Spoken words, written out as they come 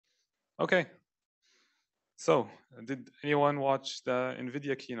Okay. So, did anyone watch the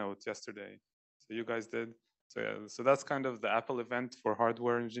NVIDIA keynote yesterday? So you guys did. So yeah, so that's kind of the Apple event for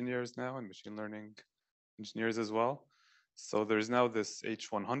hardware engineers now and machine learning engineers as well. So there's now this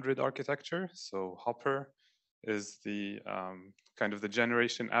H100 architecture. So Hopper is the kind of the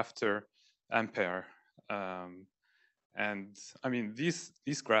generation after Ampere. Um, and I mean,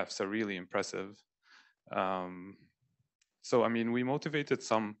 these graphs are really impressive. Um, so I mean, we motivated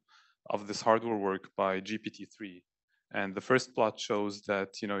some of this hardware work by GPT-3. And the first plot shows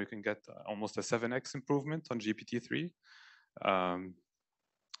that you can get almost a 7x improvement on GPT-3,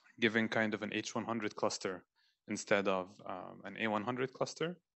 giving kind of an H100 cluster instead of an A100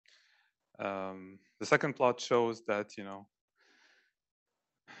 cluster. The second plot shows that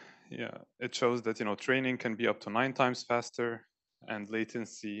it shows that training can be up to 9 times faster, and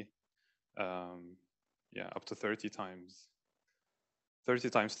latency, up to 30 times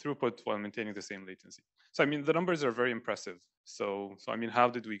throughput while maintaining the same latency. So I mean, the numbers are very impressive. So I mean, how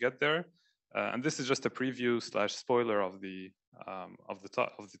did we get there? And this is just a preview / spoiler of the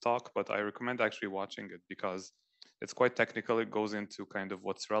talk, but I recommend actually watching it because it's quite technical. It goes into kind of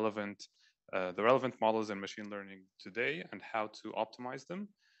what's relevant, the relevant models in machine learning today, and how to optimize them,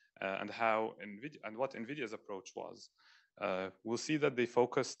 and what NVIDIA's approach was. We'll see that they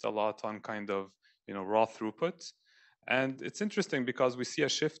focused a lot on kind of raw throughput. And it's interesting because we see a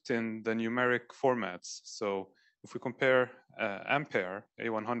shift in the numeric formats. So if we compare Ampere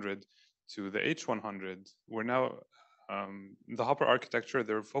A100 to the H100, we're now, the Hopper architecture,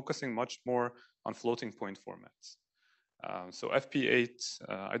 they're focusing much more on floating point formats. So FP8,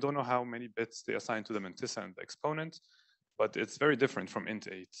 I don't know how many bits they assign to the mantissa and the exponent, but it's very different from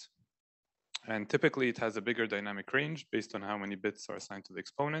int8. And typically it has a bigger dynamic range based on how many bits are assigned to the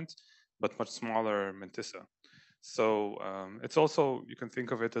exponent, but much smaller mantissa. So it's also, you can think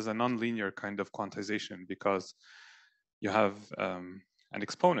of it as a nonlinear kind of quantization because you have an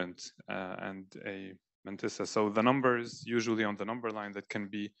exponent and a mantissa. So the numbers usually on the number line that can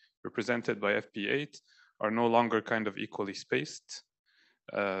be represented by FP8 are no longer kind of equally spaced.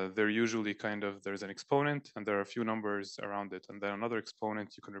 They're usually kind of, there's an exponent and there are a few numbers around it, and then another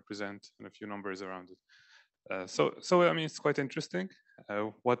exponent you can represent and a few numbers around it. So I mean, it's quite interesting.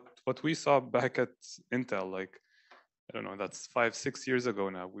 What we saw back at Intel, like, I don't know, that's 5-6 years ago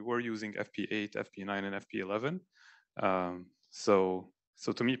now. We were using FP8, FP9, and FP11. So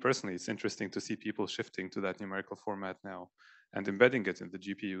to me personally, it's interesting to see people shifting to that numerical format now and embedding it in the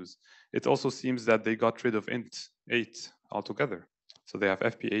GPUs. It also seems that they got rid of int8 altogether. So they have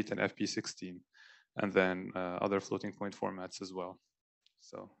FP8 and FP16, and then other floating point formats as well.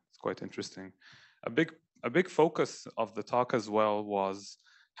 So it's quite interesting. A big focus of the talk as well was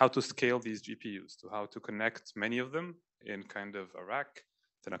how to scale these GPUs, to how to connect many of them in kind of a rack,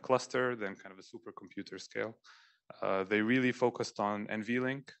 then a cluster, then kind of a supercomputer scale. They really focused on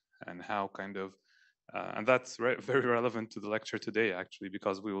NVLink and how kind of, and that's very relevant to the lecture today, actually,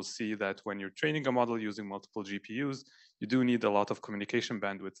 because we will see that when you're training a model using multiple GPUs, you do need a lot of communication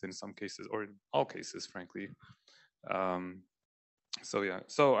bandwidth in some cases, or in all cases, frankly. So yeah,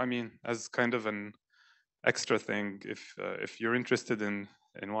 so I mean, as kind of an extra thing, if you're interested in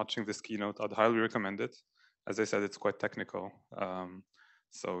watching this keynote, I'd highly recommend it. As I said, it's quite technical.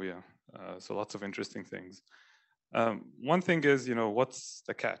 So yeah, so lots of interesting things. One thing is, what's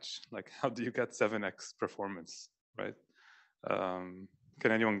the catch? Like, how do you get 7x performance, right?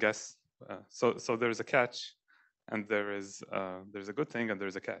 Can anyone guess? So there's a catch, and there's a good thing, and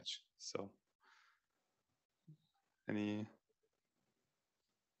there's a catch. So, yeah.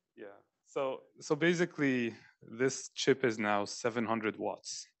 So basically, this chip is now 700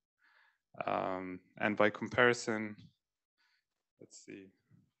 watts, and by comparison, let's see,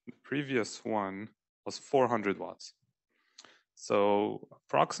 the previous one was 400 watts. So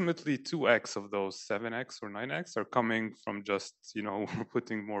approximately 2x of those 7x or 9x are coming from just,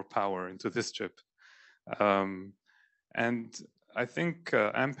 putting more power into this chip. And I think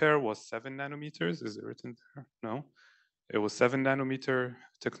Ampere was 7 nanometers. Is it written there? No. It was 7 nanometer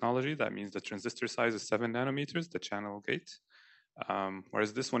technology. That means the transistor size is 7 nanometers, the channel gate.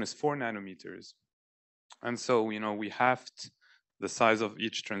 Whereas this one is 4 nanometers. And so, we halved the size of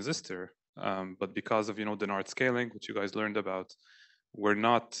each transistor. But because of, Dennard scaling, which you guys learned about, we're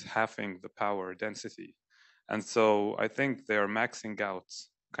not halving the power density. And so I think they are maxing out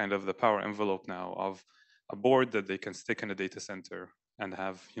kind of the power envelope now of a board that they can stick in a data center and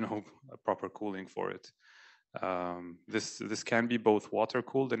have, a proper cooling for it. This can be both water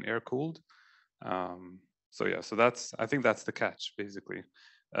cooled and air cooled. So yeah, so I think that's the catch basically.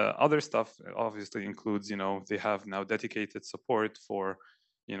 Other stuff obviously includes, they have now dedicated support for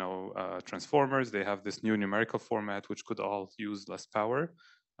transformers. They have this new numerical format, which could all use less power,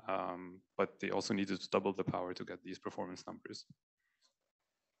 but they also needed to double the power to get these performance numbers.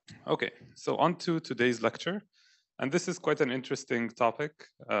 Okay, so on to today's lecture. And this is quite an interesting topic,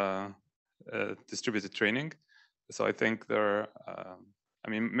 distributed training. So I think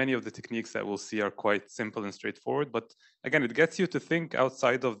many of the techniques that we'll see are quite simple and straightforward, but again, it gets you to think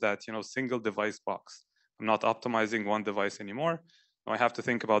outside of that, single device box. I'm not optimizing one device anymore. I have to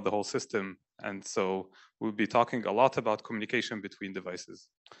think about the whole system. And so we'll be talking a lot about communication between devices.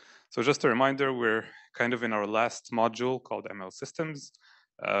 So just a reminder, we're kind of in our last module called ML Systems.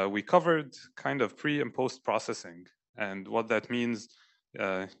 We covered kind of pre and post processing and what that means,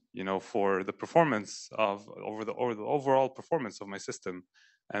 for the performance over the overall performance of my system.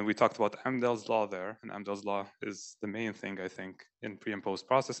 And we talked about Amdahl's law there, and Amdahl's law is the main thing, I think, in pre and post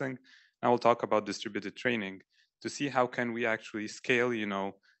processing. Now we'll talk about distributed training to see how can we actually scale,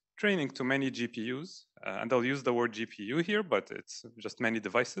 training to many GPUs. And I'll use the word GPU here, but it's just many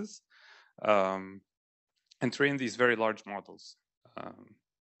devices, and train these very large models.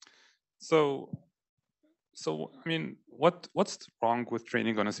 So I mean, what's wrong with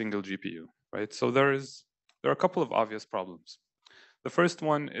training on a single GPU, right? So there are a couple of obvious problems. The first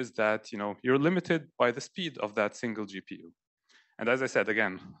one is that you're limited by the speed of that single GPU. And as I said,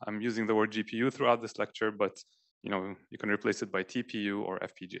 again, I'm using the word GPU throughout this lecture, but you can replace it by TPU or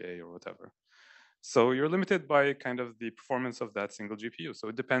FPGA or whatever. So you're limited by kind of the performance of that single GPU. So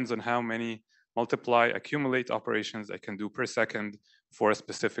it depends on how many multiply, accumulate operations I can do per second for a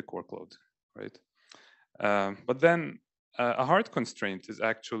specific workload, right? But then a hard constraint is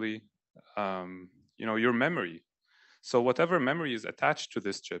actually, your memory. So whatever memory is attached to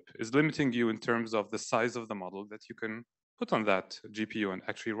this chip is limiting you in terms of the size of the model that you can put on that GPU and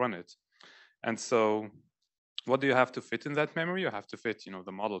actually run it. And so what do you have to fit in that memory? You have to fit,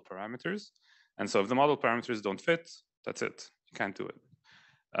 the model parameters. And so if the model parameters don't fit, that's it. You can't do it.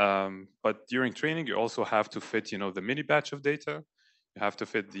 But during training, you also have to fit, the mini batch of data. You have to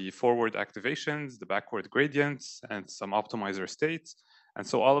fit the forward activations, the backward gradients, and some optimizer states. And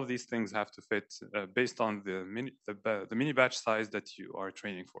so all of these things have to fit based on the mini batch size that you are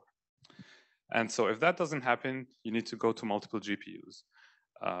training for. And so if that doesn't happen, you need to go to multiple GPUs.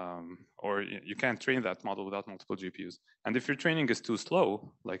 Or you can't train that model without multiple GPUs. And if your training is too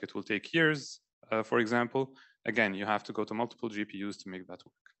slow, like it will take years, for example, again, you have to go to multiple GPUs to make that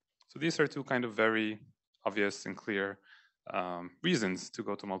work. So these are two kind of very obvious and clear reasons to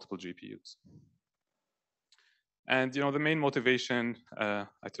go to multiple GPUs. And the main motivation,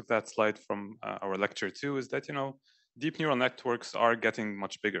 I took that slide from our lecture too, is that deep neural networks are getting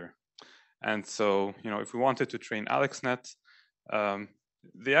much bigger. And so if we wanted to train AlexNet,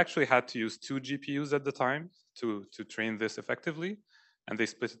 they actually had to use 2 GPUs at the time to train this effectively, and they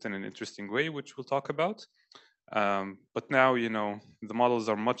split it in an interesting way, which we'll talk about. But now the models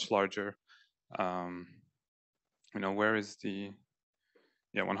are much larger. Where is the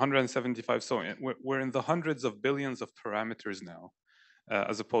 175? So we're in the hundreds of billions of parameters now,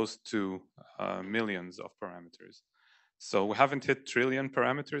 as opposed to millions of parameters. So we haven't hit trillion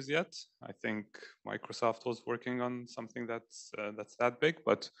parameters yet. I think Microsoft was working on something that's that big,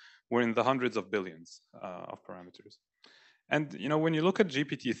 but we're in the hundreds of billions of parameters. And when you look at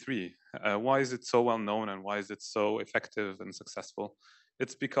GPT-3, why is it so well known and why is it so effective and successful?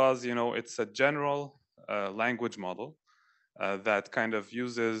 It's because it's a general language model that kind of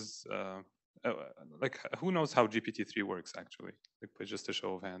uses like, who knows how GPT-3 works actually? Like, just a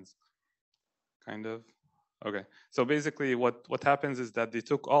show of hands, kind of. Okay, so basically what happens is that they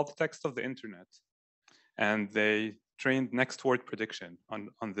took all the text of the internet and they trained next word prediction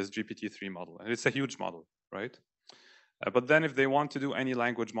on this GPT-3 model. And it's a huge model, right? But then if they want to do any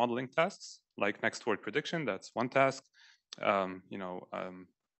language modeling tasks, like next word prediction, that's one task.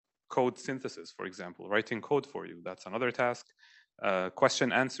 Code synthesis, for example, writing code for you, that's another task.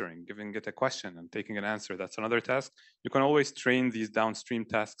 Question answering, giving it a question and taking an answer, that's another task. You can always train these downstream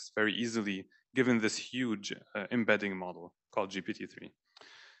tasks very easily given this huge embedding model called GPT-3.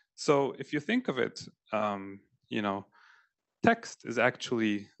 So if you think of it, text is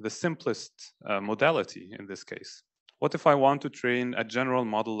actually the simplest modality in this case. What if I want to train a general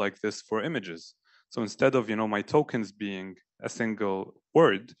model like this for images? So instead of my tokens being a single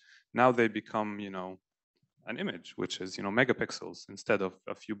word, now they become an image, which is megapixels instead of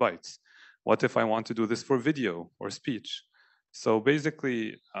a few bytes. What if I want to do this for video or speech? So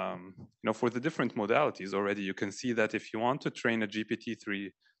basically, for the different modalities already, you can see that if you want to train a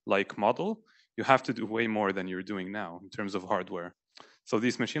GPT-3-like model, you have to do way more than you're doing now in terms of hardware. So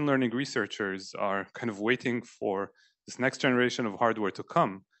these machine learning researchers are kind of waiting for this next generation of hardware to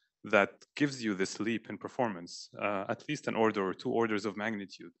come that gives you this leap in performance, at least an order or 2 orders of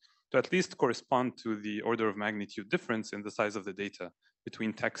magnitude, to at least correspond to the order of magnitude difference in the size of the data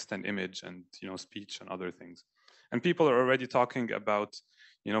between text and image and speech and other things. And people are already talking about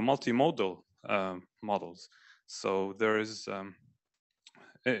multimodal models. So there is,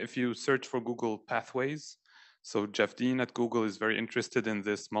 if you search for Google Pathways, so Jeff Dean at Google is very interested in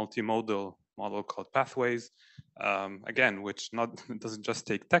this multimodal model called Pathways, again, which doesn't just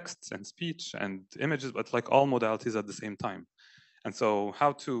take texts and speech and images, but like all modalities at the same time. And so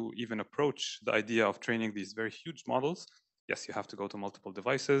how to even approach the idea of training these very huge models? Yes, you have to go to multiple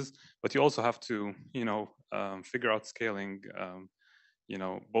devices, but you also have to, figure out scaling,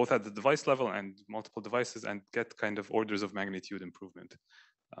 both at the device level and multiple devices, and get kind of orders of magnitude improvement.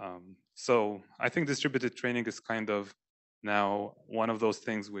 So I think distributed training is kind of now one of those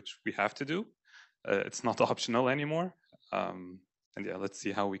things which we have to do. It's not optional anymore. And yeah, let's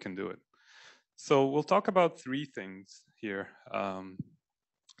see how we can do it. So we'll talk about 3 things here.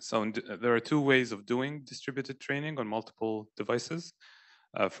 So there are 2 ways of doing distributed training on multiple devices.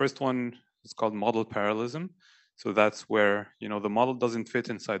 First one is called model parallelism. So that's where the model doesn't fit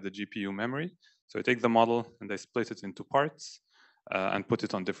inside the GPU memory. So I take the model and I split it into parts and put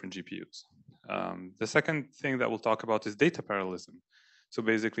it on different GPUs. The second thing that we'll talk about is data parallelism. So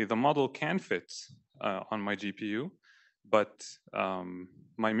basically the model can fit on my GPU, but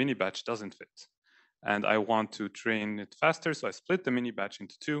my mini batch doesn't fit. And I want to train it faster, so I split the mini batch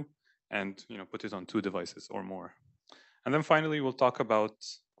into 2 and put it on 2 devices or more. And then finally, we'll talk about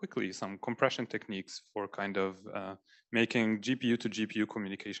quickly some compression techniques for kind of making GPU to GPU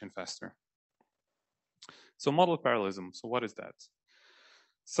communication faster. So model parallelism, so what is that?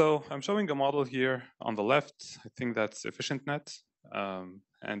 So I'm showing a model here on the left. I think that's EfficientNet.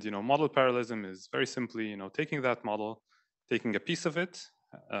 And model parallelism is very simply taking that model, taking a piece of it,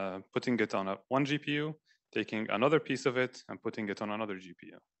 putting it on one GPU, taking another piece of it and putting it on another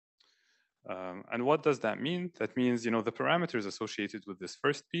GPU. And what does that mean? That means the parameters associated with this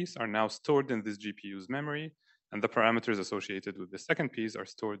first piece are now stored in this GPU's memory, and the parameters associated with the second piece are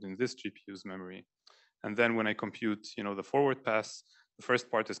stored in this GPU's memory. And then when I compute the forward pass, the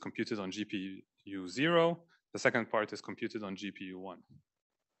first part is computed on GPU 0, the second part is computed on GPU 1.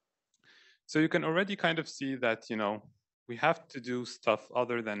 So you can already kind of see that we have to do stuff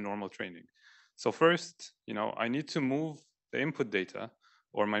other than normal training. So first, I need to move the input data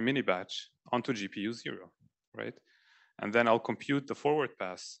or my mini batch onto GPU 0, right? And then I'll compute the forward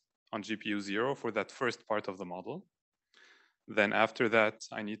pass on GPU 0 for that first part of the model. Then after that,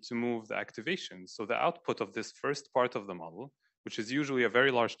 I need to move the activation. So the output of this first part of the model, which is usually a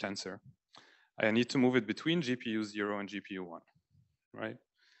very large tensor, I need to move it between GPU 0 and GPU 1, right?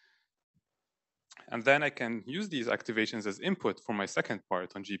 And then I can use these activations as input for my second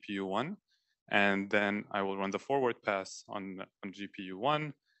part on GPU 1. And then I will run the forward pass on GPU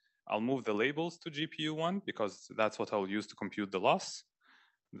 1. I'll move the labels to GPU 1 because that's what I'll use to compute the loss.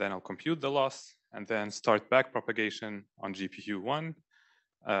 Then I'll compute the loss and then start back propagation on GPU 1.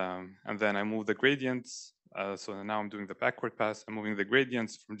 And then I move the gradients. So now I'm doing the backward pass. I'm moving the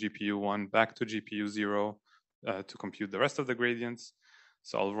gradients from GPU 1 back to GPU 0 to compute the rest of the gradients.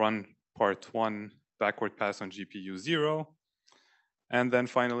 So I'll run part 1 backward pass on GPU 0. And then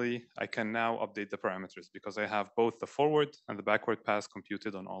finally, I can now update the parameters because I have both the forward and the backward pass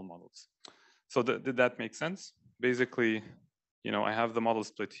computed on all models. So did that make sense? Basically, I have the model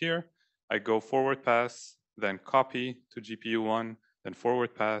split here. I go forward pass, then copy to GPU 1, then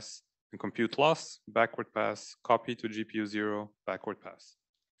forward pass, and compute loss, backward pass, copy to GPU 0, backward pass.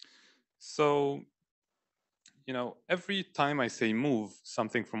 So, every time I say move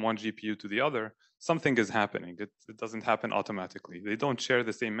something from one GPU to the other, something is happening. It doesn't happen automatically. They don't share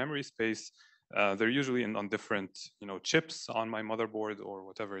the same memory space. They're usually on different chips on my motherboard or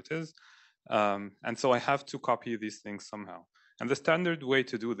whatever it is. And so I have to copy these things somehow. And the standard way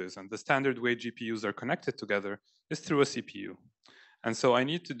to do this, and the standard way GPUs are connected together, is through a CPU. And so I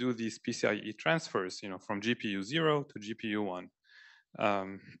need to do these PCIe transfers, from GPU 0 to GPU 1.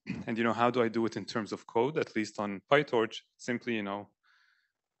 And how do I do it in terms of code? At least on PyTorch, simply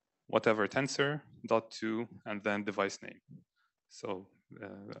whatever tensor .2 and then device name. So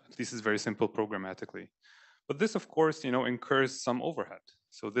at least it's very simple programmatically. But this, of course, incurs some overhead.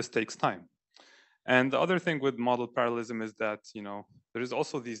 So this takes time. And the other thing with model parallelism is that there is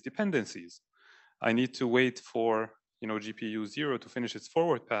also these dependencies. I need to wait for GPU 0 to finish its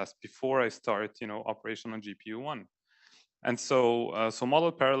forward pass before I start operation on GPU 1. And so, so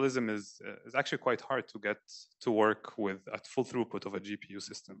model parallelism is actually quite hard to get to work with at full throughput of a GPU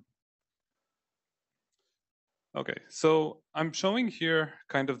system. Okay, so I'm showing here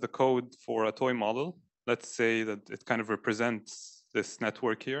kind of the code for a toy model. Let's say that it kind of represents this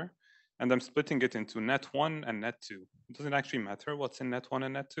network here, and I'm splitting it into net 1 and net 2. It doesn't actually matter what's in net 1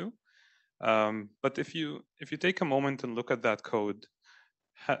 and net 2. But if you take a moment and look at that code,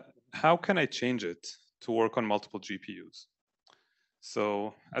 how can I change it to work on multiple GPUs?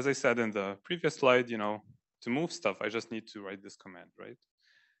 So as I said in the previous slide, to move stuff, I just need to write this command, right?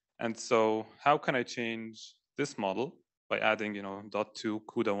 And so how can I change this model by adding, .2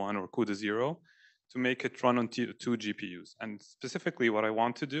 CUDA1 or CUDA0 to make it run on two GPUs? And specifically what I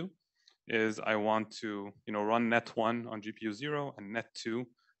want to do is I want to, run net1 on GPU 0 and net2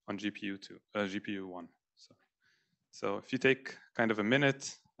 on GPU 1. So if you take kind of a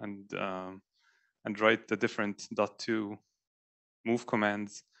minute and write the different .2 move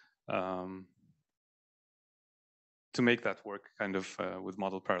commands to make that work kind of with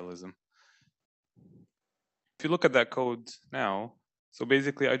model parallelism. If you look at that code now, so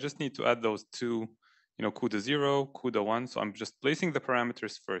basically I just need to add those two, CUDA 0, CUDA 1. So I'm just placing the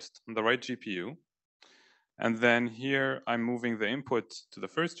parameters first on the right GPU. And then here I'm moving the input to the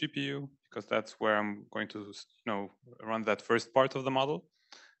first GPU because that's where I'm going to, run that first part of the model.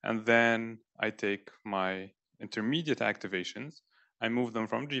 And then I take my intermediate activations. I move them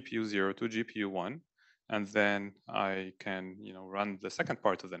from GPU 0 to GPU 1. And then I can, run the second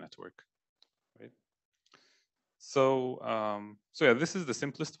part of the network, right? So, so yeah, this is the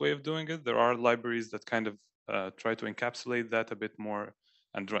simplest way of doing it. There are libraries that kind of try to encapsulate that a bit more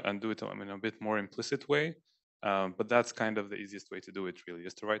and do it in a bit more implicit way. But that's kind of the easiest way to do it, really,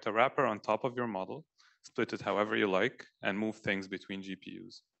 is to write a wrapper on top of your model, split it however you like, and move things between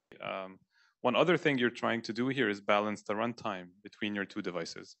GPUs. One other thing you're trying to do here is balance the runtime between your two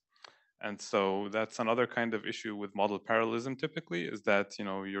devices. And so that's another kind of issue with model parallelism typically, is that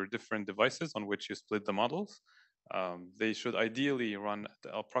your different devices on which you split the models, they should ideally run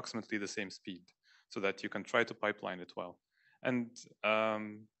at approximately the same speed so that you can try to pipeline it well. And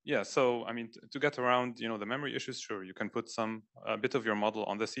yeah, so I mean, to get around the memory issues, sure, you can put a bit of your model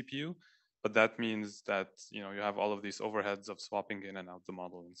on the CPU, but that means that you have all of these overheads of swapping in and out the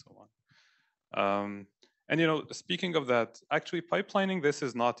model and so on. And speaking of that, actually pipelining this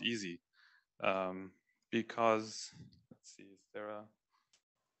is not easy. Because let's see, is there a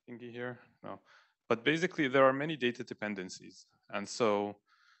thingy here? No, but basically there are many data dependencies, and so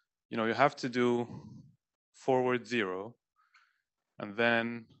you have to do forward 0, and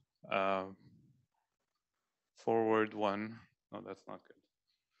then forward 1. No, that's not good.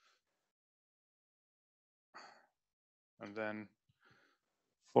 And then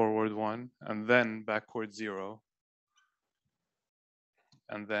forward 1, and then backward 0,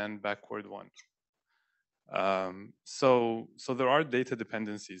 and then backward 1. So there are data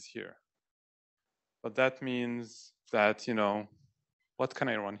dependencies here, but that means that what can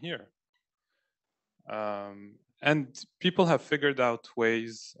I run here? And people have figured out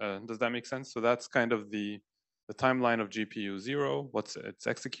ways. Does that make sense? So that's kind of the timeline of GPU 0, it's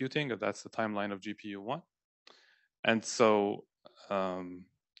executing, that's the timeline of GPU 1. And so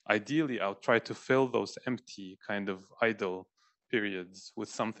ideally, I'll try to fill those empty kind of idle periods with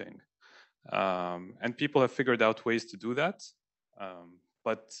something. And people have figured out ways to do that.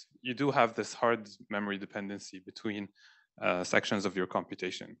 But you do have this hard memory dependency between sections of your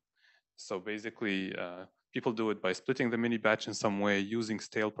computation. So basically, people do it by splitting the mini batch in some way, using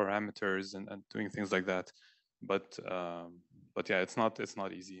stale parameters and doing things like that. But yeah, it's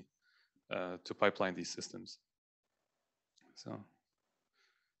not easy to pipeline these systems.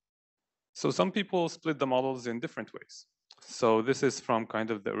 So some people split the models in different ways. So this is from kind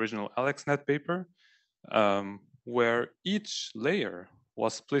of the original AlexNet paper, where each layer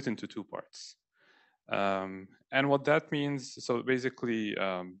was split into 2 parts. And what that means, so basically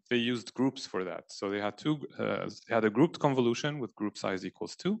they used groups for that. So they had they had a grouped convolution with group size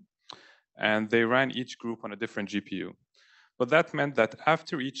equals 2, and they ran each group on a different GPU. But that meant that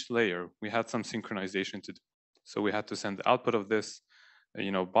after each layer, we had some synchronization to do. So we had to send the output of this,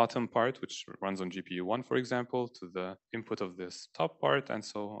 bottom part, which runs on GPU 1, for example, to the input of this top part, and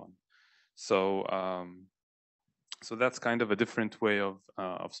so on. So so that's kind of a different way of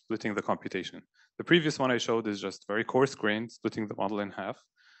splitting the computation. The previous one I showed is just very coarse-grained, splitting the model in half.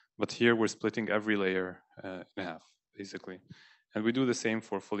 But here we're splitting every layer in half, basically. And we do the same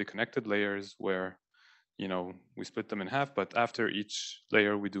for fully connected layers where, we split them in half, but after each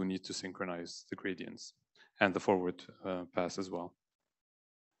layer, we do need to synchronize the gradients and the forward pass as well.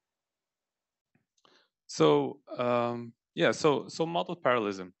 So yeah, so model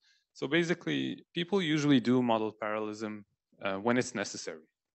parallelism. So basically, people usually do model parallelism when it's necessary,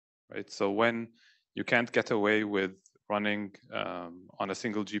 right? So when you can't get away with running on a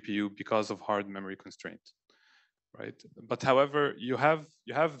single GPU because of hard memory constraint, right? But however, you have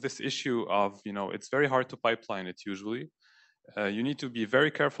this issue of, it's very hard to pipeline it usually. You need to be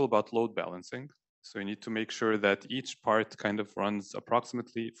very careful about load balancing. So you need to make sure that each part kind of runs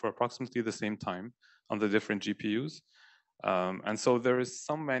approximately the same time on the different GPUs. And so there is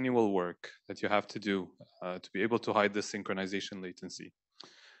some manual work that you have to do to be able to hide the synchronization latency.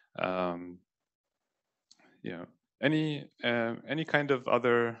 Yeah. Any kind of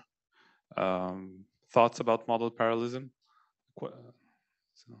other thoughts about model parallelism?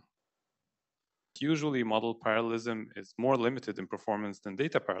 So usually model parallelism is more limited in performance than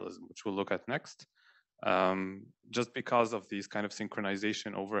data parallelism, which we'll look at next, just because of these kind of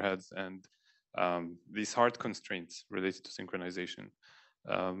synchronization overheads and these hard constraints related to synchronization.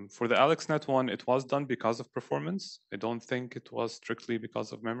 For the AlexNet one, it was done because of performance. I don't think it was strictly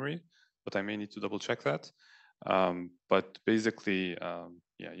because of memory, but I may need to double check that. But basically,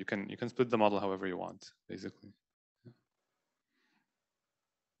 yeah, you can split the model however you want, basically.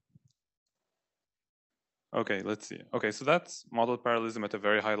 Okay, let's see. Okay, so that's model parallelism at a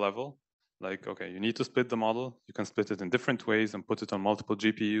very high level. Like, okay, you need to split the model. You can split it in different ways and put it on multiple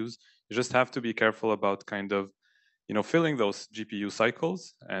GPUs. You just have to be careful about kind of, filling those GPU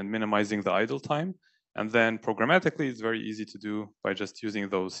cycles and minimizing the idle time. And then programmatically, it's very easy to do by just using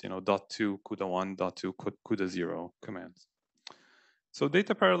those, .2 CUDA 1, .2 CUDA 0 commands. So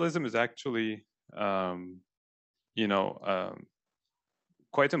data parallelism is actually,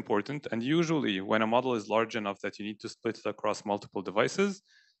 quite important. And usually when a model is large enough that you need to split it across multiple devices,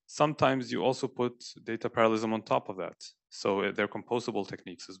 sometimes you also put data parallelism on top of that. So they're composable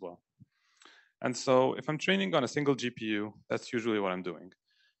techniques as well. And so if I'm training on a single GPU, that's usually what I'm doing.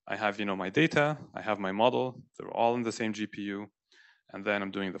 I have, my data, I have my model, they're all in the same GPU, and then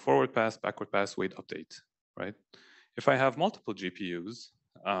I'm doing the forward pass, backward pass, weight update, right? If I have multiple GPUs,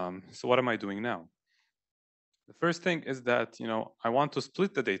 so what am I doing now? The first thing is that, I want to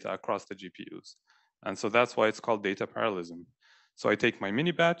split the data across the GPUs. And so that's why it's called data parallelism. So I take my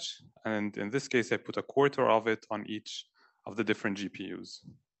mini batch, and in this case, I put a quarter of it on each of the different GPUs.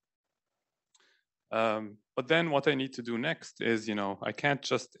 But then what I need to do next is, I can't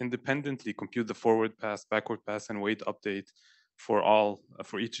just independently compute the forward pass, backward pass, and weight update for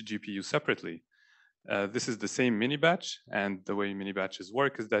each GPU separately. This is the same mini batch, and the way mini batches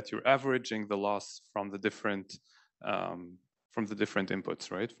work is that you're averaging the loss from the different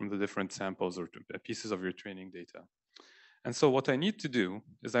inputs, right? From the different samples or pieces of your training data. And so what I need to do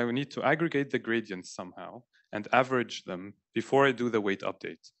is I need to aggregate the gradients somehow and average them before I do the weight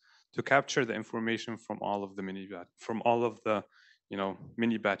update to capture the information from all of the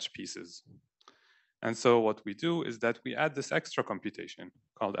mini batch pieces. And so what we do is that we add this extra computation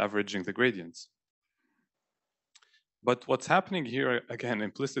called averaging the gradients. But what's happening here, again,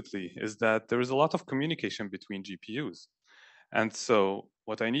 implicitly, is that there is a lot of communication between GPUs. And so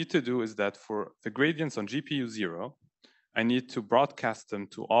what I need to do is that for the gradients on GPU 0, I need to broadcast them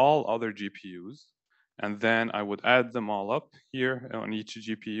to all other GPUs. And then I would add them all up here on each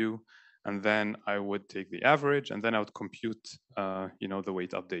GPU. And then I would take the average, and then I would compute, the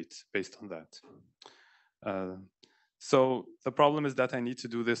weight update based on that. So the problem is that I need to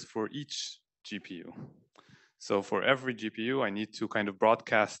do this for each GPU. So for every GPU, I need to kind of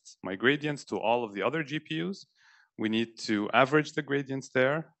broadcast my gradients to all of the other GPUs. We need to average the gradients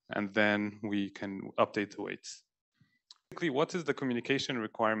there, and then we can update the weights. Basically, what is the communication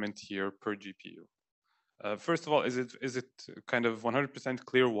requirement here per GPU? First of all, is it kind of 100%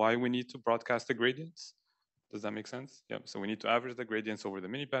 clear why we need to broadcast the gradients? Does that make sense? Yeah, so we need to average the gradients over the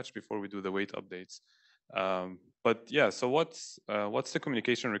mini batch before we do the weight updates. But yeah, so what's the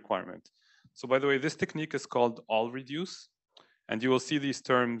communication requirement? So by the way, this technique is called all reduce, and you will see these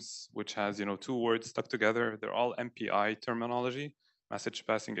terms, which has 2 words stuck together. They're all MPI terminology, message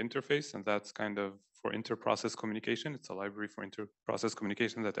passing interface, and that's kind of for inter-process communication. It's a library for inter-process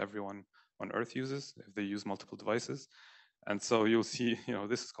communication that everyone on Earth uses if they use multiple devices. And so you'll see,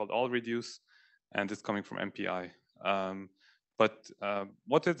 this is called all reduce, and it's coming from MPI. But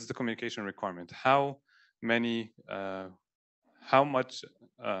what is the communication requirement?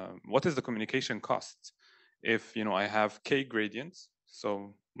 What is the communication cost if I have k gradients,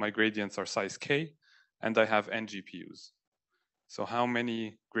 so my gradients are size k, and I have n GPUs. So how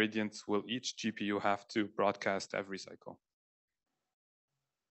many gradients will each GPU have to broadcast every cycle?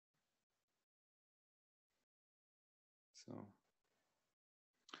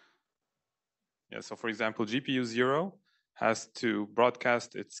 So for example, GPU 0 has to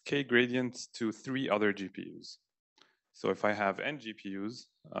broadcast its k gradients to 3 other GPUs. So if I have n GPUs,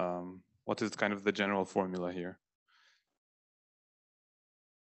 What is kind of the general formula here?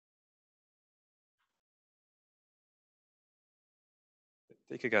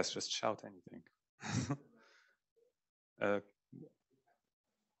 Take a guess, just shout anything.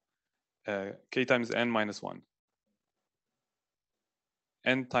 K times n minus 1.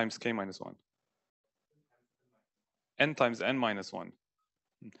 N times k minus 1. N times n minus 1.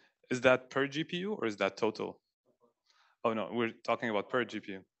 Is that per GPU or is that total? Oh no, we're talking about per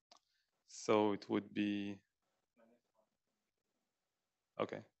GPU. So it would be,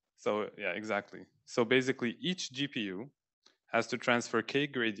 okay. So yeah, exactly. So basically each GPU has to transfer k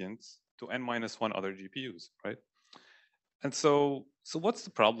gradients to n minus 1 other GPUs, right? And so what's the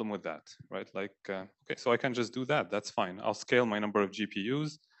problem with that, right? Like, okay, so I can just do that. That's fine. I'll scale my number of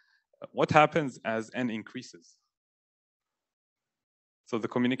GPUs. What happens as n increases? So the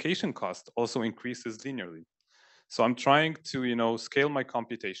communication cost also increases linearly. So I'm trying to, scale my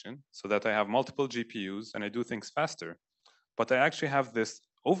computation so that I have multiple GPUs and I do things faster. But I actually have this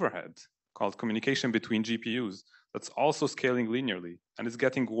overhead called communication between GPUs that's also scaling linearly, and it's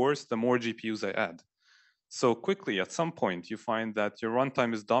getting worse the more GPUs I add. So quickly, at some point, you find that your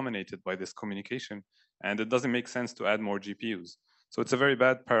runtime is dominated by this communication, and it doesn't make sense to add more GPUs. So it's a very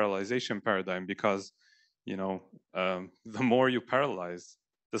bad parallelization paradigm because, the more you parallelize,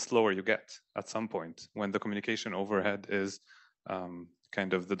 the slower you get at some point when the communication overhead is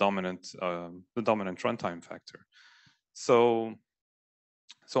kind of the dominant runtime factor. So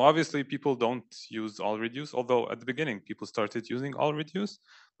obviously people don't use all reduce, although at the beginning people started using all reduce,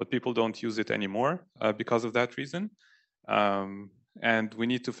 but people don't use it anymore because of that reason. And we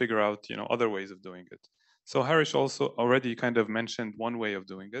need to figure out, other ways of doing it. So Harish also already kind of mentioned one way of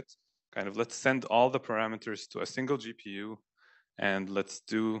doing it. Kind of let's send all the parameters to a single GPU and let's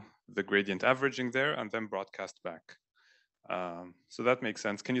do the gradient averaging there and then broadcast back. So that makes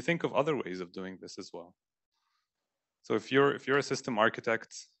sense. Can you think of other ways of doing this as well? So if you're a system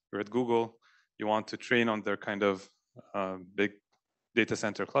architect, you're at Google, you want to train on their kind of big data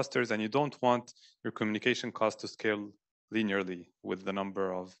center clusters, and you don't want your communication cost to scale linearly with the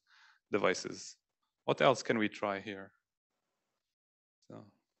number of devices. What else can we try here? So,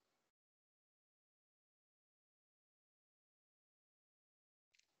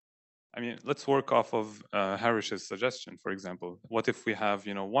 I mean, let's work off of Harish's suggestion, for example. What if we have,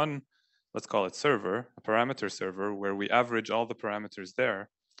 one, let's call it server, a parameter server, where we average all the parameters there,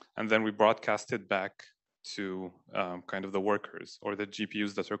 and then we broadcast it back to kind of the workers or the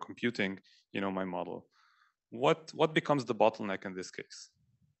GPUs that are computing, my model. What becomes the bottleneck in this case?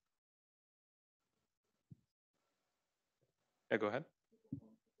 Yeah, go ahead.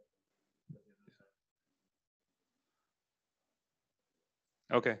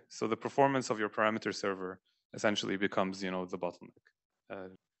 Okay, so the performance of your parameter server essentially becomes, the bottleneck.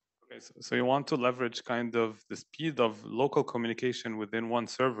 Okay, so you want to leverage kind of the speed of local communication within one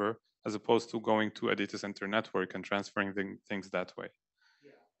server as opposed to going to a data center network and transferring things that way.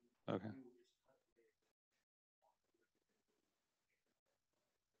 Okay.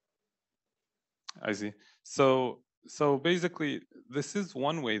 I see. So basically, this is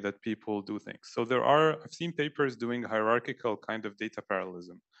one way that people do things. So I've seen papers doing hierarchical kind of data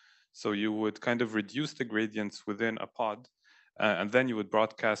parallelism. So you would kind of reduce the gradients within a pod, and then you would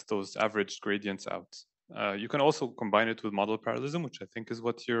broadcast those averaged gradients out. You can also combine it with model parallelism, which I think is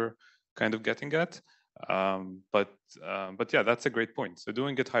what you're kind of getting at. But yeah, that's a great point. So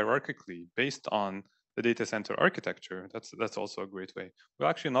doing it hierarchically based on the data center architecture, that's also a great way. We'll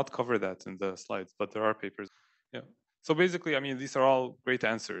actually not cover that in the slides, but there are papers. Yeah. So basically, I mean, these are all great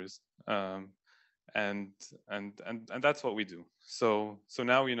answers. And that's what we do. So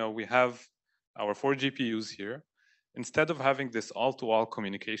now we have our 4 GPUs here. Instead of having this all-to-all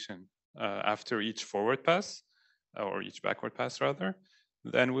communication after each forward pass, or each backward pass rather,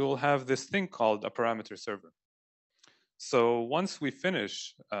 then we will have this thing called a parameter server. So once we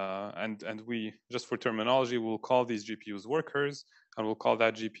finish, and we, just for terminology, we'll call these GPUs workers, and we'll call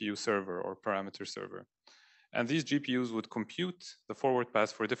that GPU server or parameter server. And these GPUs would compute the forward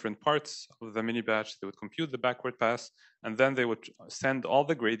pass for different parts of the mini batch. They would compute the backward pass, and then they would send all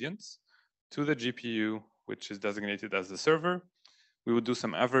the gradients to the GPU, which is designated as the server. We would do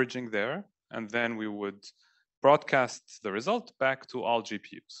some averaging there, and then we would broadcast the result back to all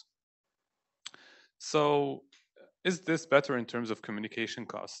GPUs. So is this better in terms of communication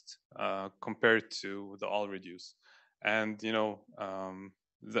cost compared to the all reduce? And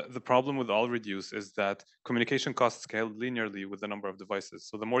the problem with all reduce is that communication costs scale linearly with the number of devices.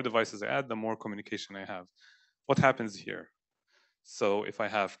 So the more devices I add, the more communication I have. What happens here? So if I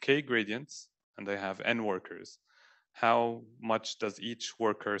have k gradients and I have n workers, how much does each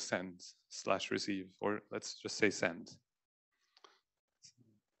worker send / receive, or let's just say send.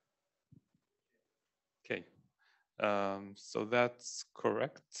 Okay, so that's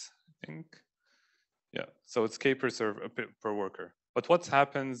correct, I think. Yeah, so it's K per server per worker. But what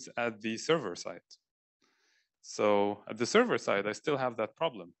happens at the server side? So at the server side, I still have that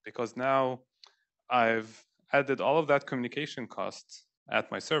problem because now I've added all of that communication cost at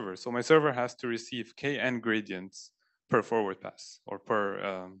my server. So my server has to receive kn gradients per forward pass or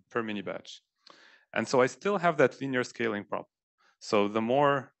per mini batch. And so I still have that linear scaling problem. So the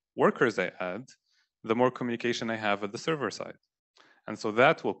more workers I add, the more communication I have at the server side. And so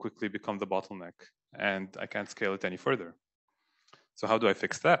that will quickly become the bottleneck, and I can't scale it any further. So how do I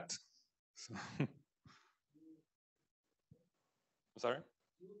fix that? So sorry?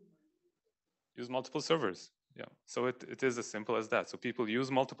 Use multiple servers. Yeah, so it is as simple as that. So people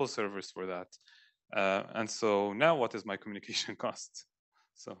use multiple servers for that. And so now what is my communication cost?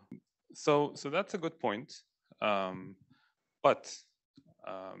 So that's a good point. But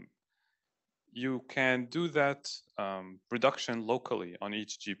you can do that reduction locally on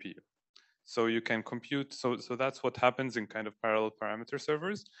each GPU. So you can compute, so that's what happens in kind of parallel parameter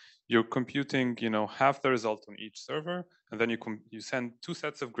servers. You're computing, half the result on each server, and then you send two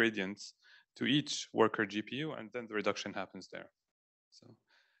sets of gradients to each worker GPU, and then the reduction happens there. So,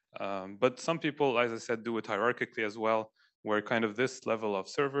 but some people, as I said, do it hierarchically as well, where kind of this level of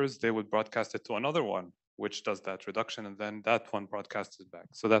servers, they would broadcast it to another one, which does that reduction, and then that one broadcasts it back.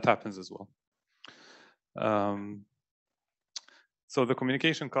 So that happens as well. So the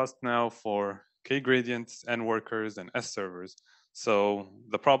communication cost now for K gradients, N workers, and S servers. So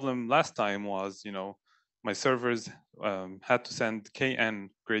the problem last time was, my servers had to send Kn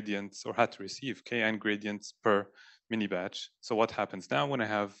gradients or had to receive Kn gradients per mini batch. So what happens now when I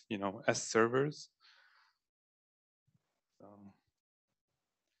have, S servers?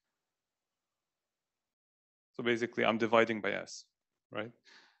 So basically I'm dividing by S, right?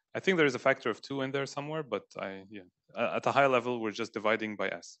 I think there is a factor of 2 in there somewhere, but at a high level, we're just dividing by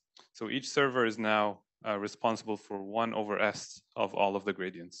S. So each server is now responsible for 1 over S of all of the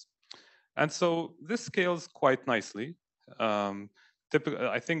gradients. And so this scales quite nicely. Typically,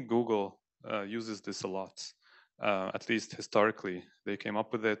 I think Google uses this a lot, at least historically. They came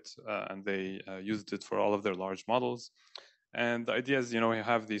up with it and they used it for all of their large models. And the idea is, you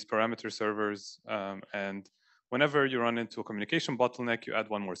have these parameter servers and whenever you run into a communication bottleneck, you add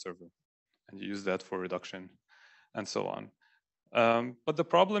one more server and you use that for reduction and so on. But the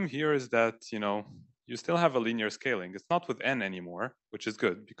problem here is that, you still have a linear scaling. It's not with N anymore, which is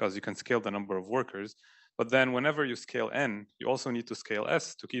good because you can scale the number of workers. But then whenever you scale N, you also need to scale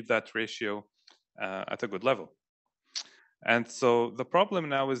S to keep that ratio at a good level. And so the problem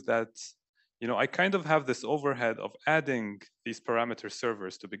now is that, I kind of have this overhead of adding these parameter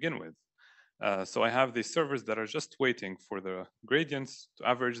servers to begin with. So I have these servers that are just waiting for the gradients to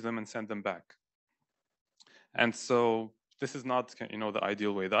average them and send them back. And so this is not, the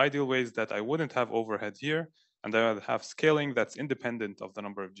ideal way. The ideal way is that I wouldn't have overhead here, and I would have scaling that's independent of the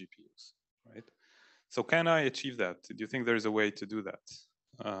number of GPUs, right? So can I achieve that? Do you think there's a way to do that?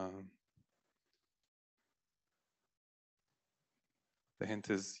 The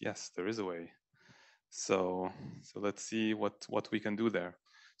hint is yes, there is a way. So let's see what we can do there.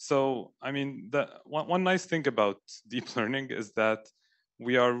 So I mean, the one nice thing about deep learning is that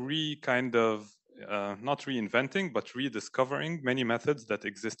we are not reinventing, but rediscovering many methods that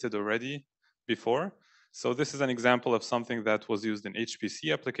existed already before. So this is an example of something that was used in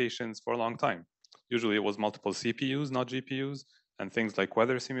HPC applications for a long time. Usually it was multiple CPUs, not GPUs, and things like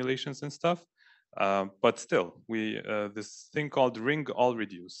weather simulations and stuff. But still, this thing called ring all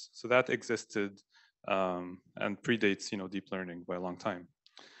reduce. So that existed and predates, deep learning by a long time.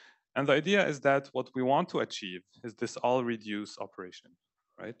 And the idea is that what we want to achieve is this all reduce operation,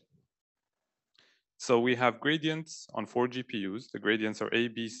 right? So we have gradients on 4 GPUs. The gradients are A,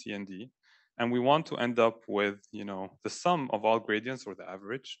 B, C, and D. And we want to end up with, the sum of all gradients or the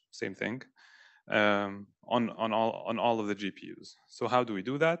average, same thing, on all of the GPUs. So how do we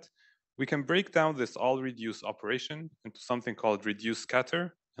do that? We can break down this all reduce operation into something called reduce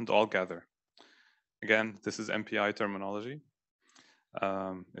scatter and all gather. Again, this is MPI terminology,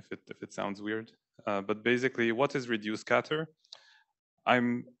 if it sounds weird. But basically, what is reduce scatter?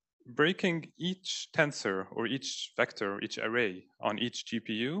 I'm breaking each tensor or each vector, each array on each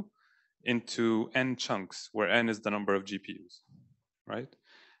GPU into n chunks, where n is the number of GPUs, right?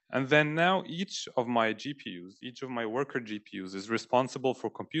 And then now each of my GPUs, each of my worker GPUs is responsible for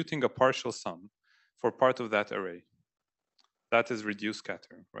computing a partial sum for part of that array. That is reduce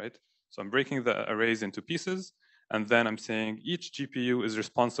scatter, right? So I'm breaking the arrays into pieces, And then I'm saying each GPU is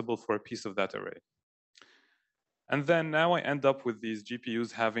responsible for a piece of that array. And then now I end up with these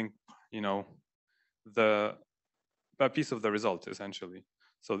GPUs having, a piece of the result essentially.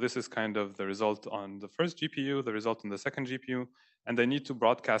 So this is kind of the result on the first GPU, the result on the second GPU, and I need to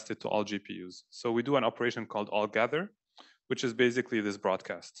broadcast it to all GPUs. So we do an operation called all gather, which is basically this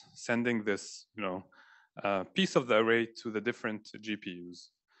broadcast, sending this, piece of the array to the different GPUs,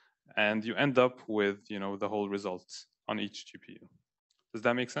 and you end up with, the whole result on each GPU. Does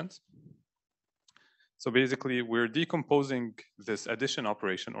that make sense? So basically, we're decomposing this addition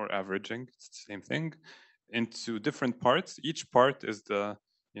operation or averaging, it's the same thing, into different parts. Each part is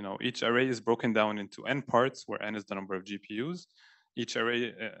each array is broken down into n parts, where n is the number of GPUs. Each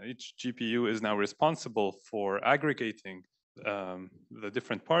GPU is now responsible for aggregating the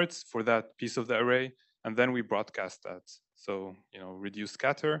different parts for that piece of the array, and then we broadcast that. So, reduce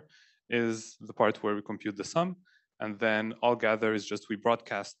scatter is the part where we compute the sum, and then all gather is just we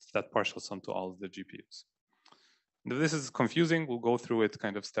broadcast that partial sum to all of the GPUs. And if this is confusing, we'll go through it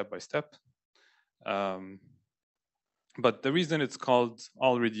kind of step by step. But the reason it's called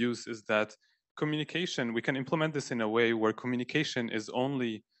all reduce is that communication, we can implement this in a way where communication is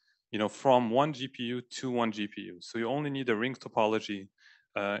only, from one GPU to one GPU. So you only need a ring topology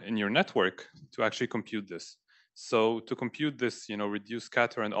in your network to actually compute this. So to compute this, reduce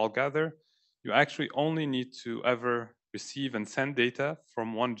scatter and all gather, you actually only need to ever receive and send data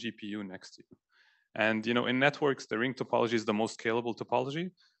from one GPU next to you. And in networks, the ring topology is the most scalable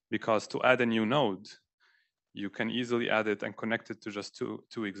topology, because to add a new node, you can easily add it and connect it to just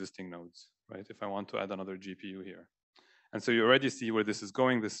two existing nodes, right? If I want to add another GPU here. And so you already see where this is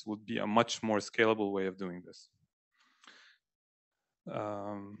going. This would be a much more scalable way of doing this.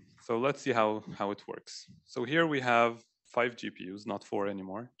 So let's see how it works. So here we have 5 GPUs, not 4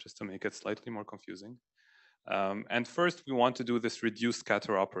 anymore, just to make it slightly more confusing. And first, we want to do this reduce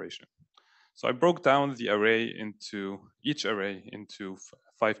scatter operation. So I broke down the array each array into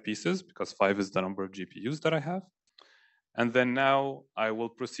 5 pieces, because 5 is the number of GPUs that I have. And then now I will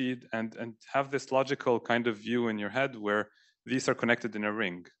proceed and have this logical kind of view in your head where these are connected in a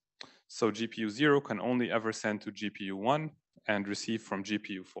ring. So GPU 0 can only ever send to GPU 1 and receive from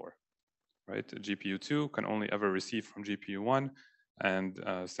GPU 4, right? GPU 2 can only ever receive from GPU 1 and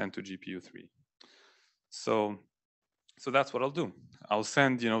send to GPU 3. So that's what I'll do. I'll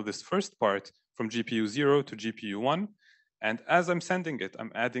send, this first part from GPU 0 to GPU 1. And as I'm sending it,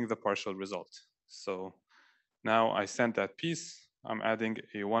 I'm adding the partial result. So now I sent that piece. I'm adding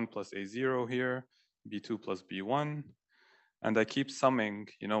A1 plus A0 here, B2 plus B1. And I keep summing,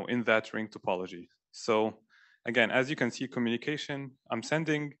 in that ring topology. So again, as you can see, communication, I'm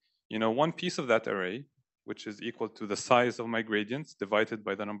sending, one piece of that array, which is equal to the size of my gradients divided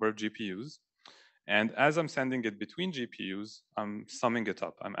by the number of GPUs. And as I'm sending it between GPUs, I'm summing it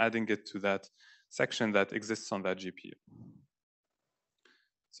up. I'm adding it to that section that exists on that GPU.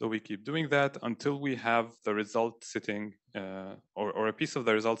 So we keep doing that until we have the result sitting, or a piece of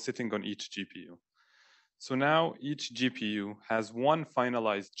the result sitting on each GPU. So now each GPU has one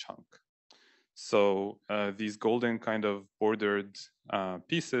finalized chunk. So these golden kind of bordered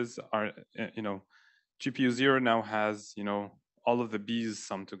pieces are, GPU 0 now has, all of the B's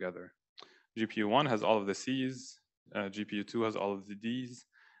summed together. GPU 1 has all of the C's, GPU 2 has all of the D's,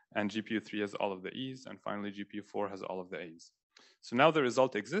 and GPU 3 has all of the E's, and finally GPU 4 has all of the A's. So now the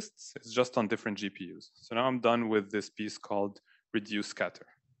result exists, it's just on different GPUs. So now I'm done with this piece called reduce scatter.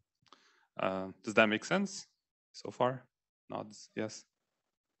 Does that make sense so far? Nods, yes.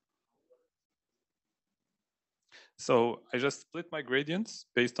 So I just split my gradients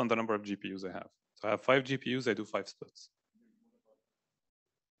based on the number of GPUs I have. So I have 5 GPUs, I do 5 splits.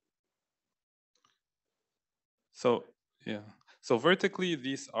 So yeah, so vertically,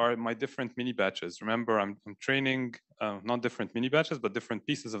 these are my different mini batches. Remember, I'm training not different mini batches, but different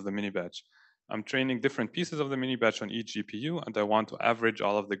pieces of the mini batch. I'm training different pieces of the mini batch on each GPU, and I want to average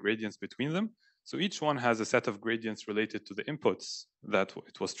all of the gradients between them. So each one has a set of gradients related to the inputs that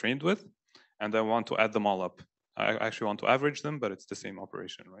it was trained with, and I want to add them all up. I actually want to average them, but it's the same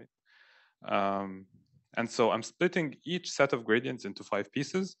operation, right? And so I'm splitting each set of gradients into 5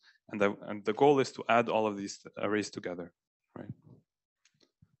 pieces, and the goal is to add all of these arrays together, right?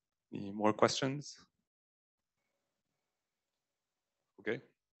 Any more questions? Okay.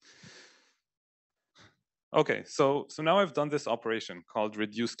 Okay, so now I've done this operation called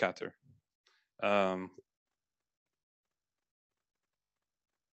reduce scatter. A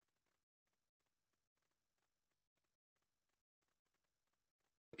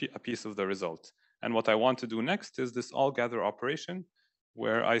piece of the result. And what I want to do next is this all gather operation,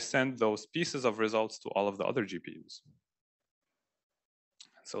 where I send those pieces of results to all of the other GPUs.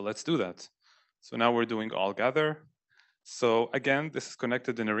 So let's do that. So now we're doing all gather. So again, this is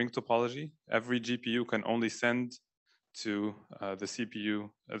connected in a ring topology. Every GPU can only send to the CPU,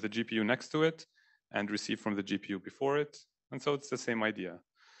 the GPU next to it, and receive from the GPU before it. And so it's the same idea.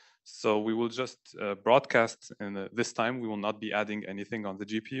 So we will just broadcast, and this time we will not be adding anything on the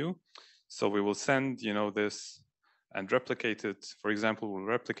GPU. So we will send, this and replicate it. For example, we'll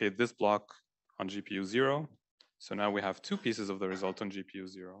replicate this block on GPU 0. So now we have two pieces of the result on GPU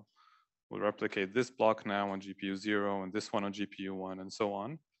 0. We'll replicate this block now on GPU 0 and this one on GPU 1 and so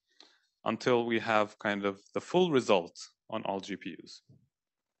on until we have kind of the full result on all GPUs.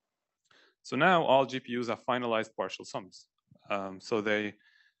 So now all GPUs have finalized partial sums. So they're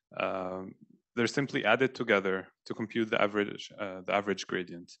simply added together to compute the average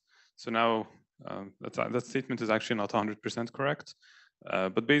gradient. So now that statement is actually not 100% correct,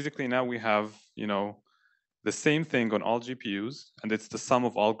 but basically now we have the same thing on all GPUs, and it's the sum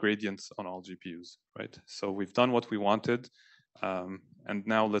of all gradients on all GPUs, right? So we've done what we wanted, and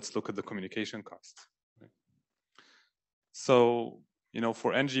now let's look at the communication cost. Right? So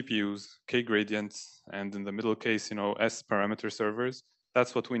for n GPUs, k gradients, and in the middle case, s parameter servers.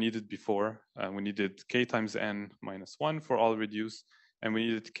 That's what we needed before. We needed k times n minus 1 for all reduce, and we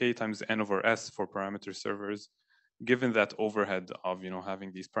needed k times n over s for parameter servers, given that overhead of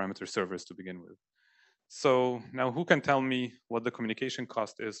having these parameter servers to begin with. So now who can tell me what the communication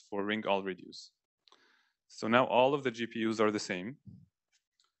cost is for ring all reduce? So now all of the GPUs are the same.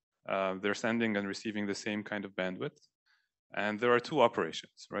 They're sending and receiving the same kind of bandwidth. And there are two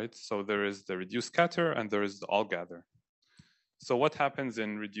operations, right? So there is the reduce scatter and there is the all gather. So what happens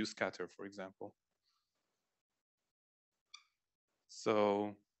in reduce scatter, for example?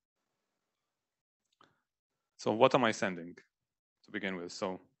 So what am I sending to begin with?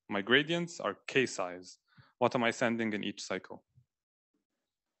 So my gradients are k size. What am I sending in each cycle?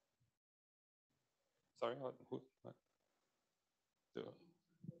 Sorry, what?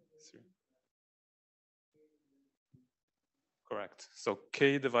 Correct. So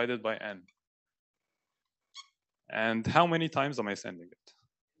k divided by n. And how many times am I sending it?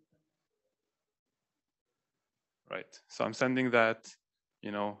 Right. So I'm sending that,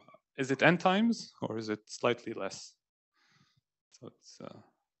 is it n times or is it slightly less? So it's so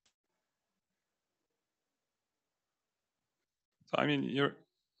I mean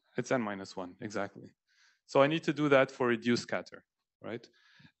it's n minus 1, exactly. So I need to do that for reduce scatter, right?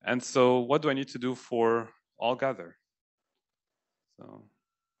 And so what do I need to do for all gather? So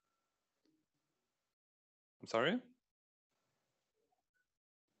I'm sorry?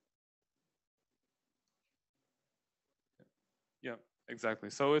 Yeah, exactly.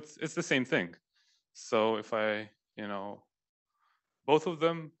 So it's the same thing. So if I, both of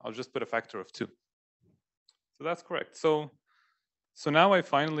them, I'll just put a factor of 2. So that's correct. So now I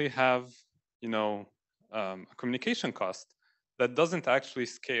finally have, a communication cost that doesn't actually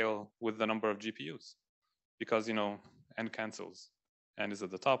scale with the number of GPUs because, n cancels. N is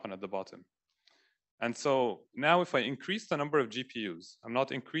at the top and at the bottom. And so now if I increase the number of GPUs, I'm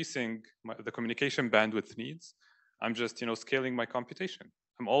not increasing the communication bandwidth needs. I'm just, scaling my computation.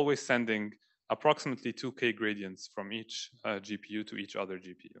 I'm always sending approximately 2k gradients from each GPU to each other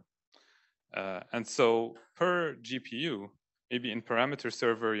GPU. And so per GPU, maybe in parameter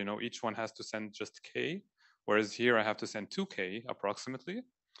server, each one has to send just k, whereas here I have to send 2k approximately.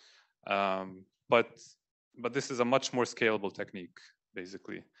 But this is a much more scalable technique,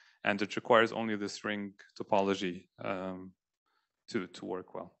 basically, and it requires only this ring topology to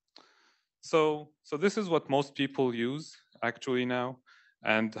work well. So this is what most people use actually now.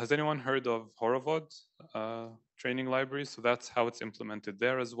 And has anyone heard of Horovod training library? So that's how it's implemented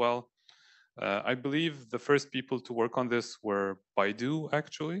there as well. I believe the first people to work on this were Baidu,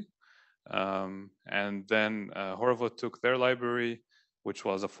 actually. And then Horovod took their library, which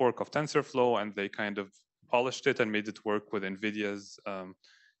was a fork of TensorFlow, and they kind of polished it and made it work with NVIDIA's,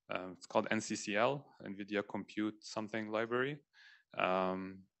 it's called NCCL, NVIDIA Compute something library.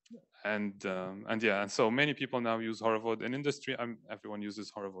 And so many people now use Horovod in industry. Everyone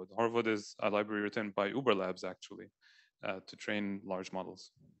uses Horovod. Horovod is a library written by Uber Labs, actually, to train large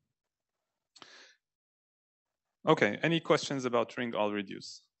models. Okay, any questions about ring all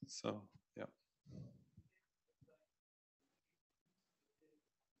reduce? So, yeah.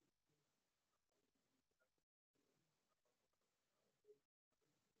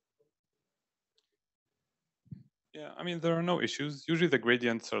 Yeah, I mean, there are no issues. Usually the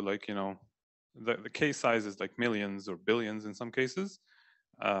gradients are like, the k size is like millions or billions in some cases.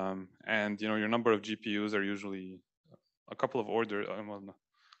 And, your number of GPUs are usually a couple of orders, well,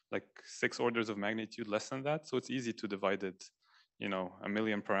 like 6 orders of magnitude less than that. So it's easy to divide it, you know, 1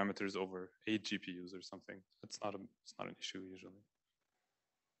 million parameters over 8 GPUs or something. It's not an issue usually.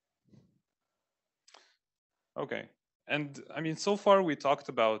 Okay, and I mean, so far we talked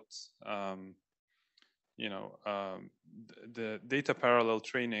about, you know, the data parallel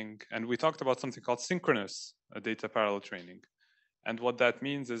training, and we talked about something called synchronous data parallel training. And what that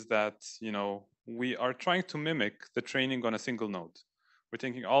means is that, you know, we are trying to mimic the training on a single node. We're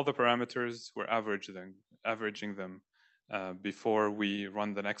taking all the parameters, we're averaging them before we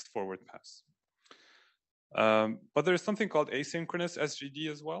run the next forward pass. But there's something called asynchronous SGD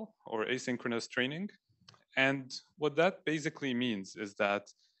as well, or asynchronous training. And what that basically means is that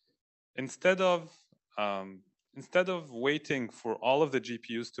instead of waiting for all of the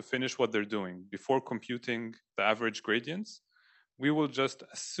GPUs to finish what they're doing before computing the average gradients, we will just,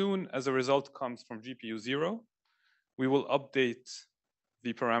 as soon as a result comes from GPU 0, we will update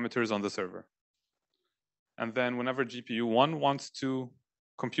the parameters on the server. And then whenever GPU 1 wants to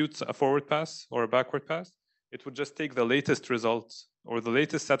compute a forward pass or a backward pass, it would just take the latest result or the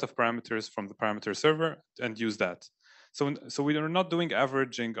latest set of parameters from the parameter server and use that. So we are not doing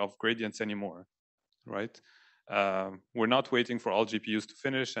averaging of gradients anymore, right? We're not waiting for all GPUs to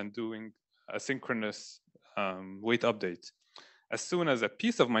finish and doing a synchronous wait update. As soon as a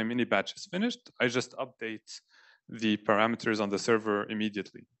piece of my mini batch is finished, I just update the parameters on the server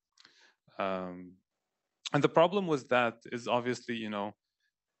immediately. And the problem with that is obviously, you know,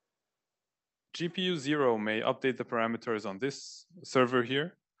 GPU 0 may update the parameters on this server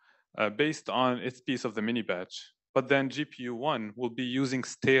here based on its piece of the mini batch, but then GPU 1 will be using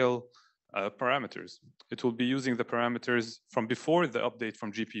stale parameters. It will be using the parameters from before the update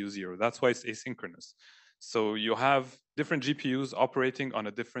from GPU 0. That's why it's asynchronous. So you have different GPUs operating on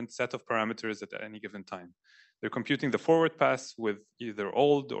a different set of parameters at any given time. They're computing the forward pass with either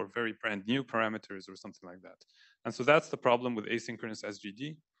old or very brand new parameters or something like that. And so that's the problem with asynchronous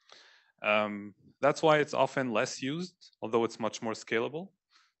SGD. That's why it's often less used, although it's much more scalable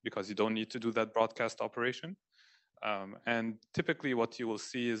because you don't need to do that broadcast operation. And typically what you will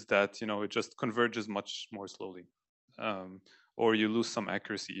see is that, you know, it just converges much more slowly, or you lose some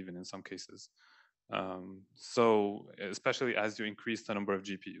accuracy even in some cases. So especially as you increase the number of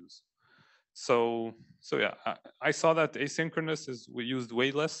GPUs. So yeah, I saw that asynchronous is used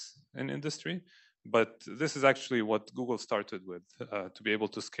way less in industry, but this is actually what Google started with to be able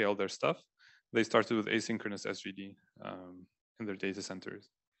to scale their stuff. They started with asynchronous SGD in their data centers.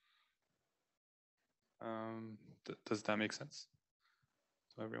 Does that make sense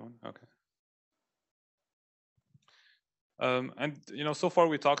to everyone? Okay. And you know, so far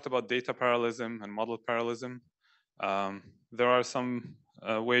we talked about data parallelism and model parallelism. There are some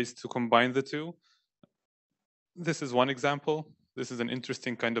ways to combine the two. This is one example. This is an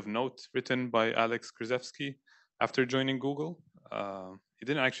interesting kind of note written by Alex Krzyzewski after joining Google. He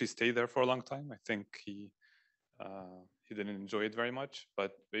didn't actually stay there for a long time. I think he didn't enjoy it very much,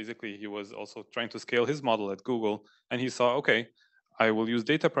 but basically he was also trying to scale his model at Google, and he saw, okay, I will use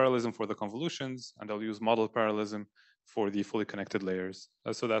data parallelism for the convolutions, and I'll use model parallelism for the fully connected layers.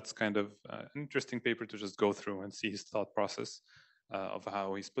 So that's kind of an interesting paper to just go through and see his thought process of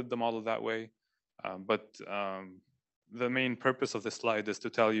how he split the model that way. But the main purpose of this slide is to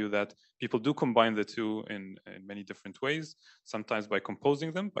tell you that people do combine the two in many different ways, sometimes by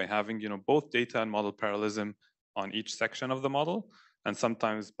composing them, by having, you know, both data and model parallelism on each section of the model, and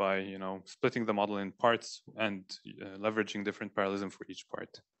sometimes by, you know, splitting the model in parts and leveraging different parallelism for each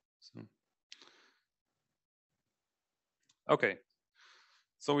part. So. Okay,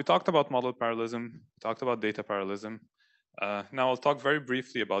 so we talked about model parallelism, talked about data parallelism. Now I'll talk very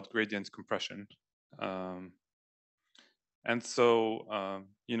briefly about gradient compression. And so,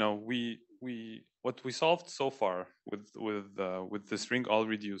 you know, what we solved so far with this ring all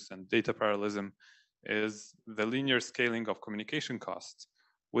reduce and data parallelism is the linear scaling of communication costs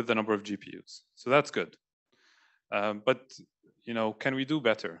with the number of GPUs. So that's good. But, you know, can we do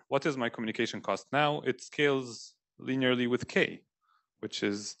better? What is my communication cost now? It scales linearly with K, which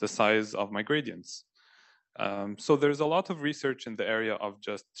is the size of my gradients. So there's a lot of research in the area of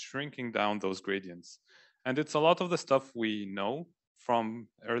just shrinking down those gradients. And it's a lot of the stuff we know from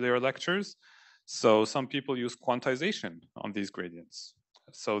earlier lectures. So some people use quantization on these gradients.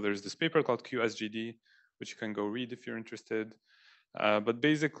 So there's this paper called QSGD, which you can go read if you're interested. But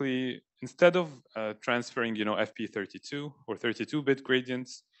basically, instead of transferring, you know, FP32 or 32-bit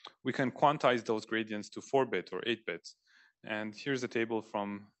gradients, we can quantize those gradients to 4-bit or 8-bit. And here's a table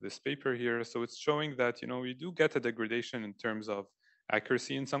from this paper here. So it's showing that, you know, we do get a degradation in terms of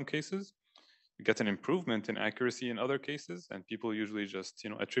accuracy in some cases. get an improvement in accuracy in other cases, and people usually just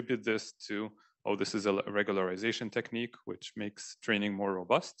attribute this to, oh, this is a regularization technique which makes training more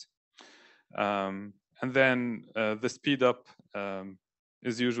robust. And then the speed up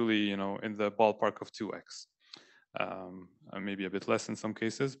is usually in the ballpark of 2x, maybe a bit less in some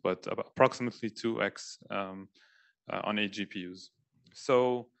cases, but approximately 2x on 8 GPUs.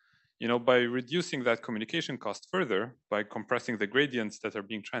 So by reducing that communication cost further, by compressing the gradients that are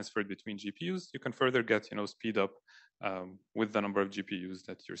being transferred between GPUs, you can further get speed up with the number of GPUs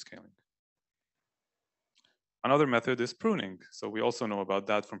that you're scaling. Another method is pruning. So we also know about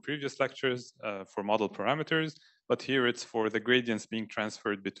that from previous lectures for model parameters, but here it's for the gradients being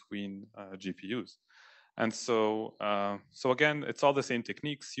transferred between GPUs. And so again, it's all the same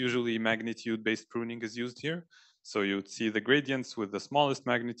techniques. Usually magnitude-based pruning is used here. So you would see the gradients with the smallest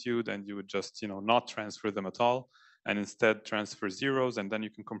magnitude, and you would just not transfer them at all, and instead transfer zeros, and then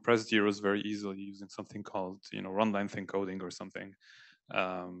you can compress zeros very easily using something called run length encoding or something.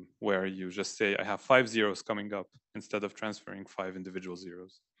 Where you just say, I have 5 zeros coming up instead of transferring 5 individual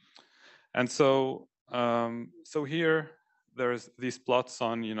zeros. And so here there's these plots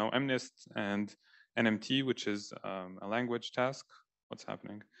on MNIST and NMT, which is a language task. What's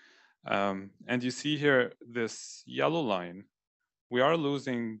happening? And you see here this yellow line. We are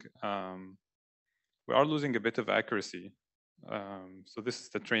losing a bit of accuracy. So this is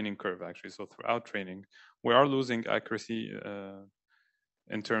the training curve actually. So throughout training, we are losing accuracy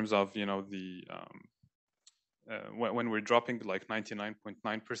in terms of when we're dropping like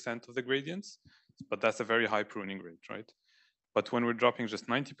 99.9% of the gradients, but that's a very high pruning rate, right? But when we're dropping just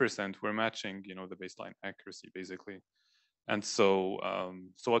 90%, we're matching the baseline accuracy basically. And so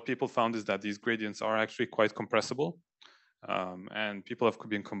what people found is that these gradients are actually quite compressible, and people have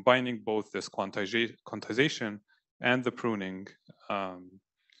been combining both this quantization and the pruning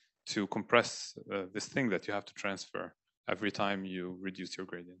to compress this thing that you have to transfer every time you reduce your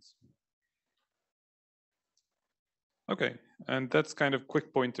gradients. Okay, and that's kind of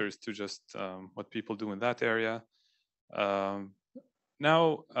quick pointers to just what people do in that area.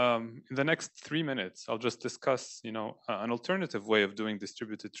 Now, in the next 3 minutes, I'll just discuss, an alternative way of doing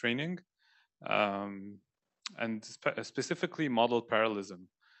distributed training, and specifically model parallelism.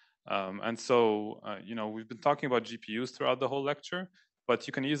 And so, we've been talking about GPUs throughout the whole lecture, but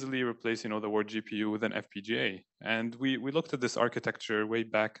you can easily replace, the word GPU with an FPGA. And we looked at this architecture way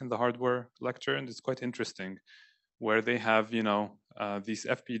back in the hardware lecture, and it's quite interesting, where they have, these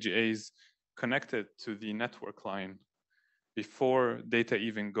FPGAs connected to the network line before data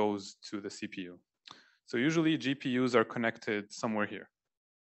even goes to the CPU. So usually GPUs are connected somewhere here,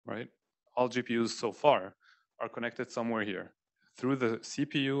 right? All GPUs so far are connected somewhere here through the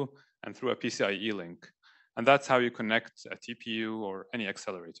CPU and through a PCIe link. And that's how you connect a TPU or any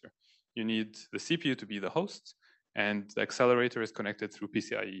accelerator. You need the CPU to be the host, and the accelerator is connected through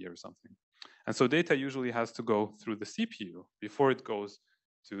PCIe or something. And so data usually has to go through the CPU before it goes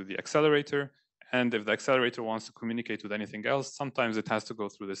to the accelerator. And if the accelerator wants to communicate with anything else, sometimes it has to go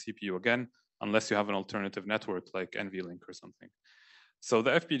through the CPU again, unless you have an alternative network like NVLink or something. So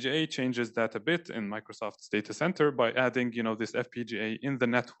the FPGA changes that a bit in Microsoft's data center by adding, this FPGA in the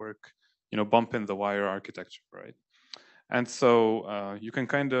network, bump in the wire architecture, right? And so you can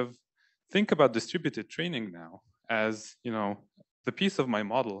kind of think about distributed training now as, the piece of my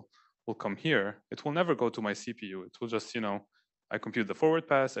model will come here. It will never go to my CPU. It will just, I compute the forward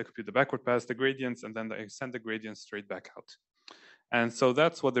pass, I compute the backward pass, the gradients, and then I send the gradients straight back out. And so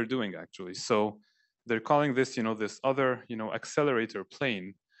that's what they're doing actually. So they're calling this, this other, accelerator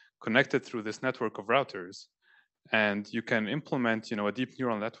plane connected through this network of routers. And you can implement, a deep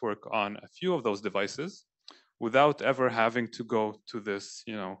neural network on a few of those devices without ever having to go to this,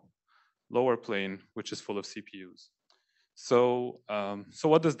 lower plane, which is full of CPUs. So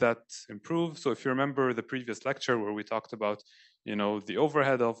what does that improve? So if you remember the previous lecture where we talked about, the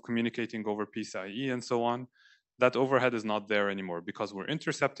overhead of communicating over PCIe and so on, that overhead is not there anymore because we're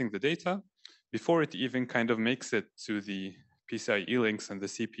intercepting the data before it even kind of makes it to the PCIe links and the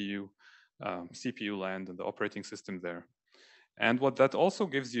CPU land and the operating system there. And what that also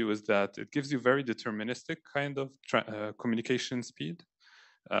gives you is that it gives you very deterministic kind of communication speed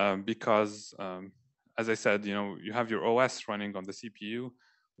because as I said, you have your OS running on the CPU,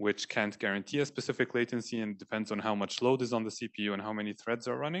 which can't guarantee a specific latency and depends on how much load is on the CPU and how many threads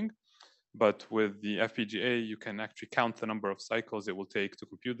are running. But with the FPGA, you can actually count the number of cycles it will take to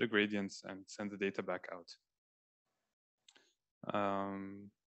compute the gradients and send the data back out.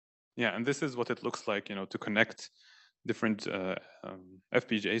 Yeah, and this is what it looks like, to connect different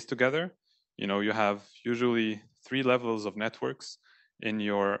FPGAs together. You have usually 3 levels of networks in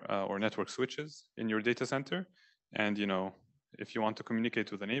your or network switches in your data center. And if you want to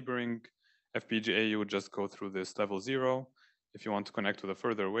communicate with a neighboring FPGA, you would just go through this level 0. If you want to connect with a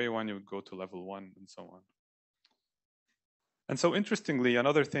further away one, you would go to level 1 and so on. And so interestingly,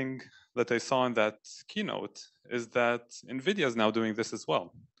 another thing that I saw in that keynote is that NVIDIA is now doing this as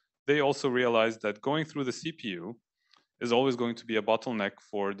well. They also realized that going through the CPU is always going to be a bottleneck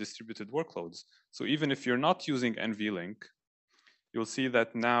for distributed workloads. So even if you're not using NVLink, you'll see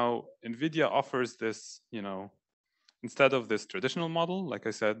that now NVIDIA offers this, instead of this traditional model, like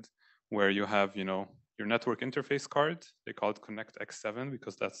I said, where you have, your network interface card. They call it Connect X7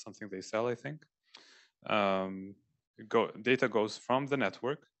 because that's something they sell, I think. Data goes from the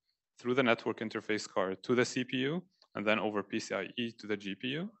network through the network interface card to the CPU and then over PCIe to the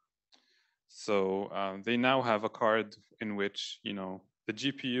GPU. So they now have a card in which the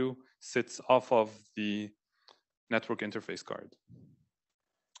GPU sits off of the network interface card,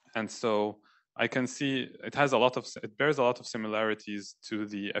 and so I can see it bears a lot of similarities to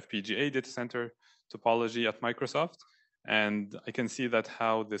the FPGA data center topology at Microsoft. And I can see that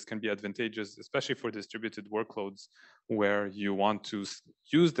how this can be advantageous, especially for distributed workloads where you want to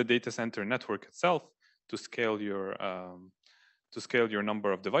use the data center network itself to scale your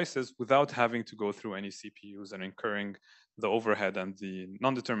number of devices without having to go through any CPUs and incurring the overhead and the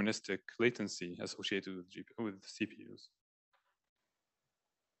non-deterministic latency associated with CPUs.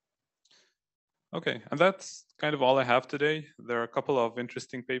 Okay, and that's kind of all I have today. There are a couple of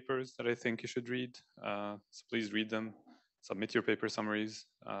interesting papers that I think you should read, so please read them, submit your paper summaries,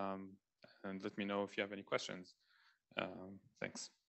 and let me know if you have any questions. Thanks.